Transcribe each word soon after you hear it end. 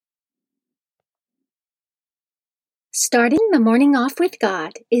Starting the morning off with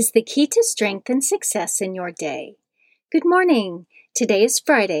God is the key to strength and success in your day. Good morning. Today is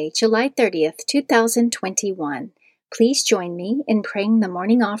Friday, July 30th, 2021. Please join me in praying the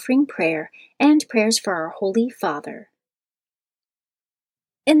morning offering prayer and prayers for our Holy Father.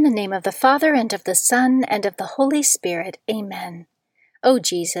 In the name of the Father, and of the Son, and of the Holy Spirit, Amen. O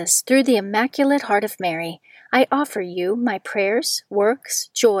Jesus, through the Immaculate Heart of Mary, I offer you my prayers, works,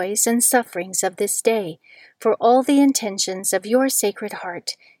 joys, and sufferings of this day, for all the intentions of your Sacred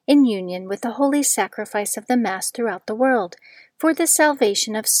Heart, in union with the holy sacrifice of the Mass throughout the world, for the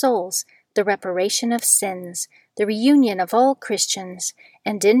salvation of souls, the reparation of sins, the reunion of all Christians,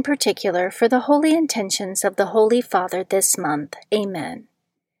 and in particular for the holy intentions of the Holy Father this month. Amen.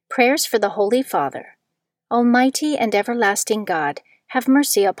 Prayers for the Holy Father. Almighty and everlasting God, have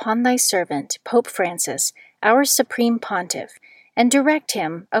mercy upon thy servant, Pope Francis, our Supreme Pontiff, and direct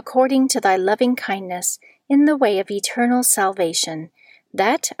him, according to thy loving kindness, in the way of eternal salvation,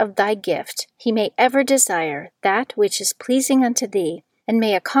 that of thy gift he may ever desire that which is pleasing unto thee, and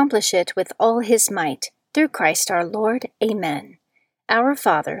may accomplish it with all his might, through Christ our Lord. Amen. Our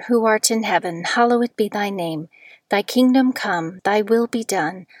Father, who art in heaven, hallowed be thy name. Thy kingdom come, thy will be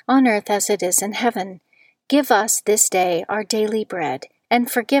done, on earth as it is in heaven. Give us this day our daily bread, and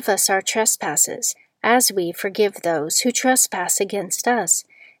forgive us our trespasses, as we forgive those who trespass against us.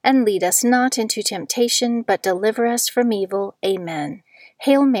 And lead us not into temptation, but deliver us from evil. Amen.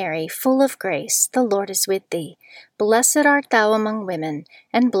 Hail Mary, full of grace, the Lord is with thee. Blessed art thou among women,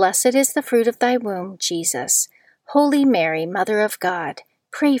 and blessed is the fruit of thy womb, Jesus. Holy Mary, Mother of God,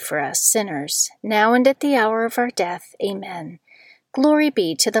 pray for us sinners, now and at the hour of our death. Amen. Glory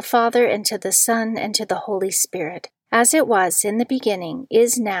be to the Father, and to the Son, and to the Holy Spirit, as it was in the beginning,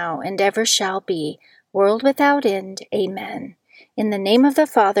 is now, and ever shall be, world without end. Amen. In the name of the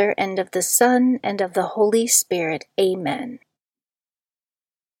Father, and of the Son, and of the Holy Spirit. Amen.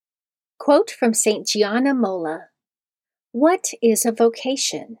 Quote from St. Gianna Molla. What is a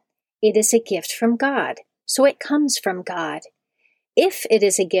vocation? It is a gift from God, so it comes from God. If it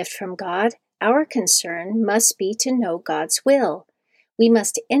is a gift from God, our concern must be to know God's will. We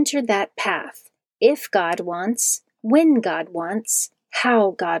must enter that path, if God wants, when God wants,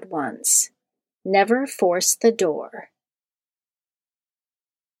 how God wants. Never force the door.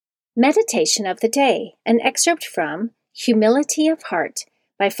 Meditation of the Day, an excerpt from Humility of Heart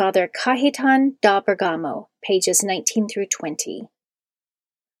by Father Cajetan da Bergamo, pages 19 through 20.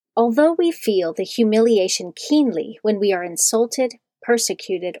 Although we feel the humiliation keenly when we are insulted,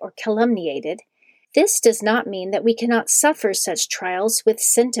 persecuted, or calumniated, this does not mean that we cannot suffer such trials with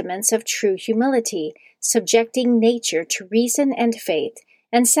sentiments of true humility, subjecting nature to reason and faith,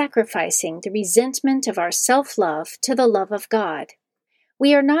 and sacrificing the resentment of our self-love to the love of God.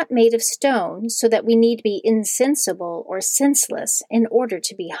 We are not made of stone, so that we need be insensible or senseless in order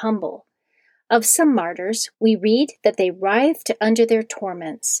to be humble. Of some martyrs, we read that they writhed under their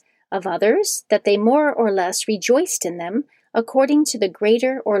torments. Of others, that they more or less rejoiced in them, according to the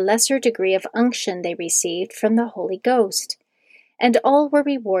greater or lesser degree of unction they received from the Holy Ghost. And all were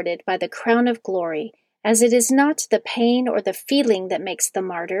rewarded by the crown of glory, as it is not the pain or the feeling that makes the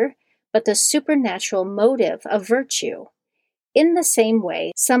martyr, but the supernatural motive of virtue. In the same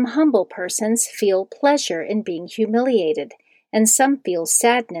way, some humble persons feel pleasure in being humiliated, and some feel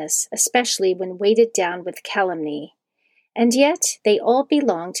sadness, especially when weighted down with calumny. And yet they all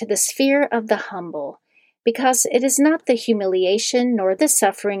belong to the sphere of the humble, because it is not the humiliation nor the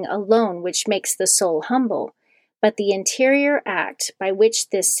suffering alone which makes the soul humble, but the interior act by which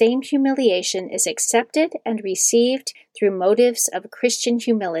this same humiliation is accepted and received through motives of Christian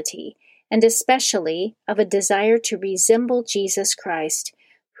humility, and especially of a desire to resemble Jesus Christ,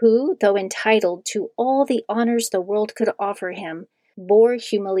 who, though entitled to all the honors the world could offer him, bore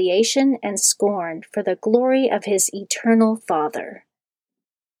humiliation and scorn for the glory of his eternal Father.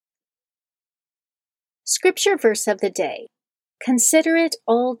 Scripture verse of the day. Consider it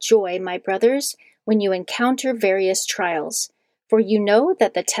all joy, my brothers, when you encounter various trials, for you know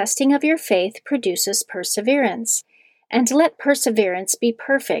that the testing of your faith produces perseverance. And let perseverance be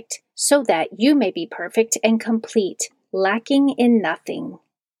perfect, so that you may be perfect and complete, lacking in nothing.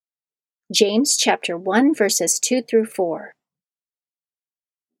 James chapter 1, verses 2 through 4.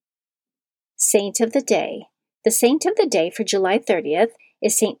 Saint of the Day. The saint of the day for July 30th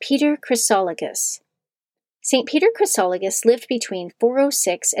is St. Peter Chrysologus. St. Peter Chrysologus lived between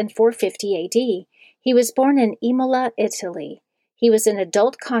 406 and 450 A.D. He was born in Imola, Italy. He was an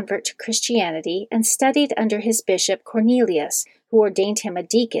adult convert to Christianity and studied under his bishop Cornelius, who ordained him a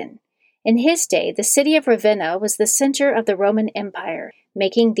deacon. In his day, the city of Ravenna was the center of the Roman Empire,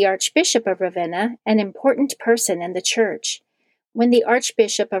 making the Archbishop of Ravenna an important person in the church. When the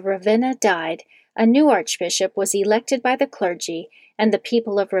Archbishop of Ravenna died, a new archbishop was elected by the clergy and the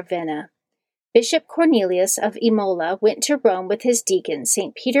people of Ravenna. Bishop Cornelius of Imola went to Rome with his deacon,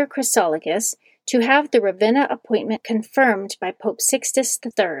 St. Peter Chrysologus, to have the Ravenna appointment confirmed by Pope Sixtus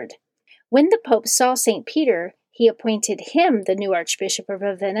III. When the Pope saw St. Peter, he appointed him the new Archbishop of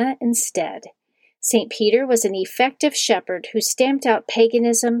Ravenna instead. St. Peter was an effective shepherd who stamped out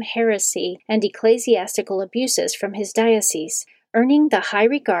paganism, heresy, and ecclesiastical abuses from his diocese, earning the high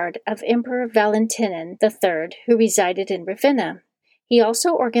regard of Emperor Valentinian III, who resided in Ravenna. He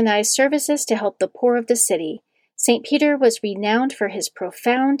also organized services to help the poor of the city. St. Peter was renowned for his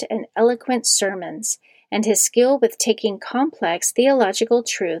profound and eloquent sermons, and his skill with taking complex theological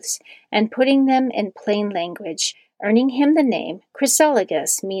truths and putting them in plain language, earning him the name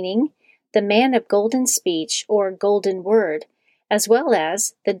Chrysologus, meaning the man of golden speech or golden word, as well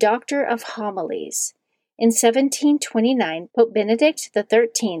as the doctor of homilies. In 1729, Pope Benedict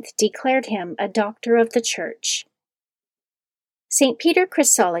XIII declared him a doctor of the Church. St. Peter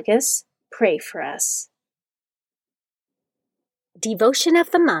Chrysologus, pray for us. Devotion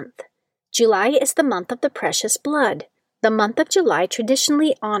of the Month. July is the month of the precious blood. The month of July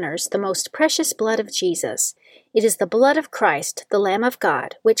traditionally honors the most precious blood of Jesus. It is the blood of Christ, the Lamb of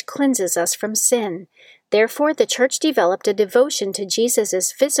God, which cleanses us from sin. Therefore, the Church developed a devotion to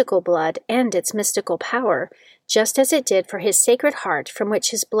Jesus' physical blood and its mystical power, just as it did for his sacred heart from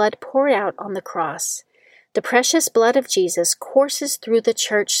which his blood poured out on the cross. The precious blood of Jesus courses through the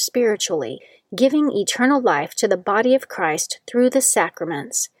Church spiritually, giving eternal life to the body of Christ through the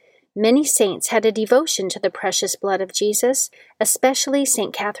sacraments. Many saints had a devotion to the precious blood of Jesus, especially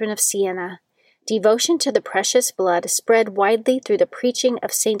St. Catherine of Siena. Devotion to the precious blood spread widely through the preaching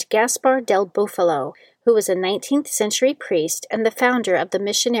of St. Gaspar del Bufalo, who was a 19th century priest and the founder of the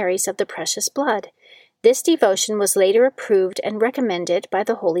Missionaries of the Precious Blood. This devotion was later approved and recommended by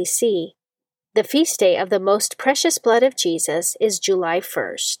the Holy See. The feast day of the most precious blood of Jesus is July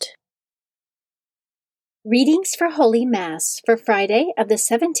 1st. Readings for Holy Mass for Friday of the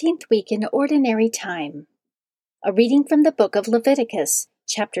 17th week in Ordinary Time. A reading from the book of Leviticus,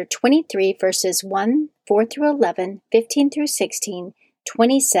 chapter 23, verses 1, 4 through 11, 15 through 16,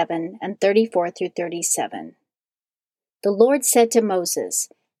 27, and 34 through 37. The Lord said to Moses,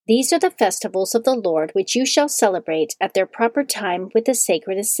 "These are the festivals of the Lord which you shall celebrate at their proper time with the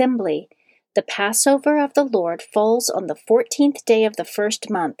sacred assembly. The Passover of the Lord falls on the 14th day of the first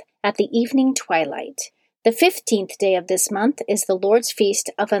month at the evening twilight. The 15th day of this month is the Lord's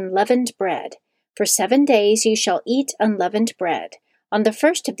feast of unleavened bread. For 7 days you shall eat unleavened bread. On the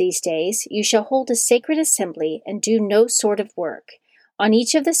first of these days you shall hold a sacred assembly and do no sort of work. On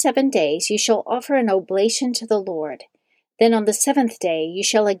each of the 7 days you shall offer an oblation to the Lord. Then on the 7th day you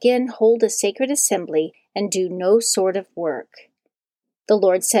shall again hold a sacred assembly and do no sort of work." The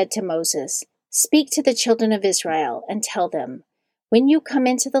Lord said to Moses, "Speak to the children of Israel and tell them, when you come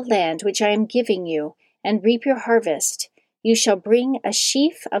into the land which I am giving you, and reap your harvest, you shall bring a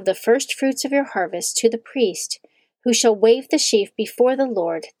sheaf of the first fruits of your harvest to the priest, who shall wave the sheaf before the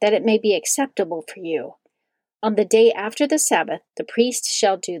Lord, that it may be acceptable for you. On the day after the Sabbath, the priest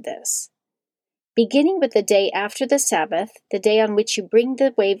shall do this. Beginning with the day after the Sabbath, the day on which you bring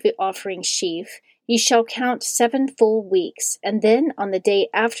the wave offering sheaf, you shall count 7 full weeks, and then on the day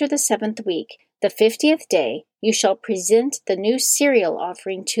after the 7th week, the 50th day, you shall present the new cereal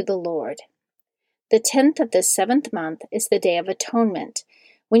offering to the Lord. The 10th of the 7th month is the Day of Atonement,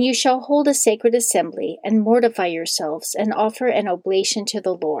 when you shall hold a sacred assembly and mortify yourselves and offer an oblation to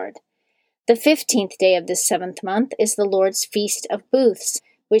the Lord. The 15th day of this 7th month is the Lord's Feast of Booths,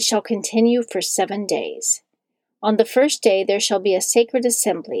 which shall continue for 7 days. On the first day there shall be a sacred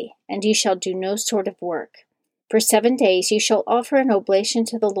assembly, and you shall do no sort of work. For 7 days you shall offer an oblation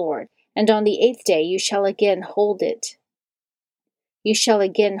to the Lord, and on the 8th day you shall again hold it. You shall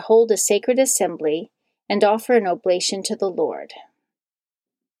again hold a sacred assembly and offer an oblation to the Lord.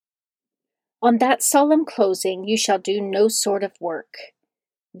 On that solemn closing you shall do no sort of work.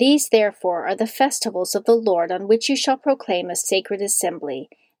 These therefore are the festivals of the Lord on which you shall proclaim a sacred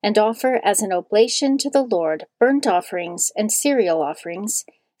assembly, and offer as an oblation to the Lord burnt offerings and cereal offerings,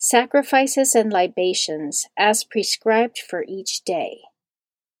 sacrifices and libations, as prescribed for each day."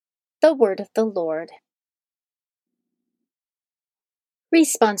 The Word of the Lord.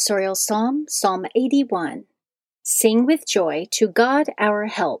 Responsorial Psalm, Psalm 81. Sing with joy to God our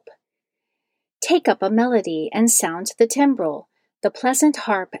help. Take up a melody and sound the timbrel, the pleasant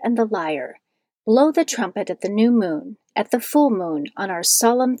harp and the lyre. Blow the trumpet at the new moon, at the full moon, on our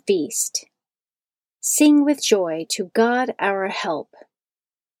solemn feast. Sing with joy to God our help.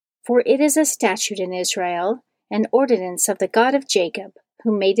 For it is a statute in Israel, an ordinance of the God of Jacob,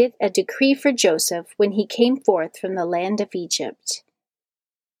 who made it a decree for Joseph when he came forth from the land of Egypt.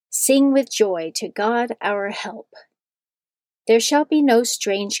 Sing with joy to God our help. There shall be no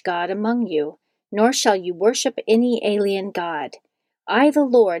strange god among you, nor shall you worship any alien god. I, the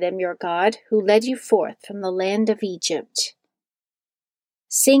Lord, am your God, who led you forth from the land of Egypt.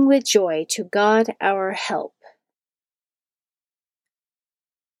 Sing with joy to God our help.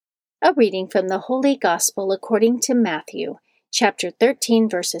 A reading from the Holy Gospel according to Matthew, chapter 13,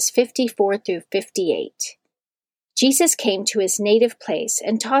 verses 54 through 58. Jesus came to his native place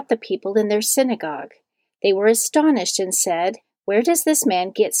and taught the people in their synagogue. They were astonished and said, "Where does this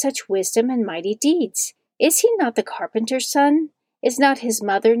man get such wisdom and mighty deeds? Is he not the carpenter's son? Is not his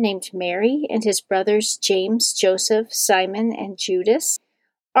mother named Mary, and his brothers James, Joseph, Simon, and Judas?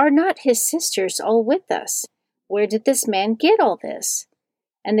 Are not his sisters all with us? Where did this man get all this?"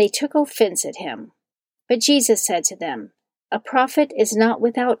 And they took offense at him. But Jesus said to them, "A prophet is not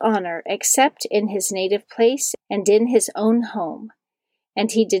without honor except in his native place and in his own home."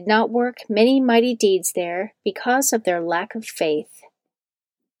 And he did not work many mighty deeds there because of their lack of faith.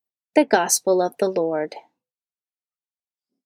 The Gospel of the Lord.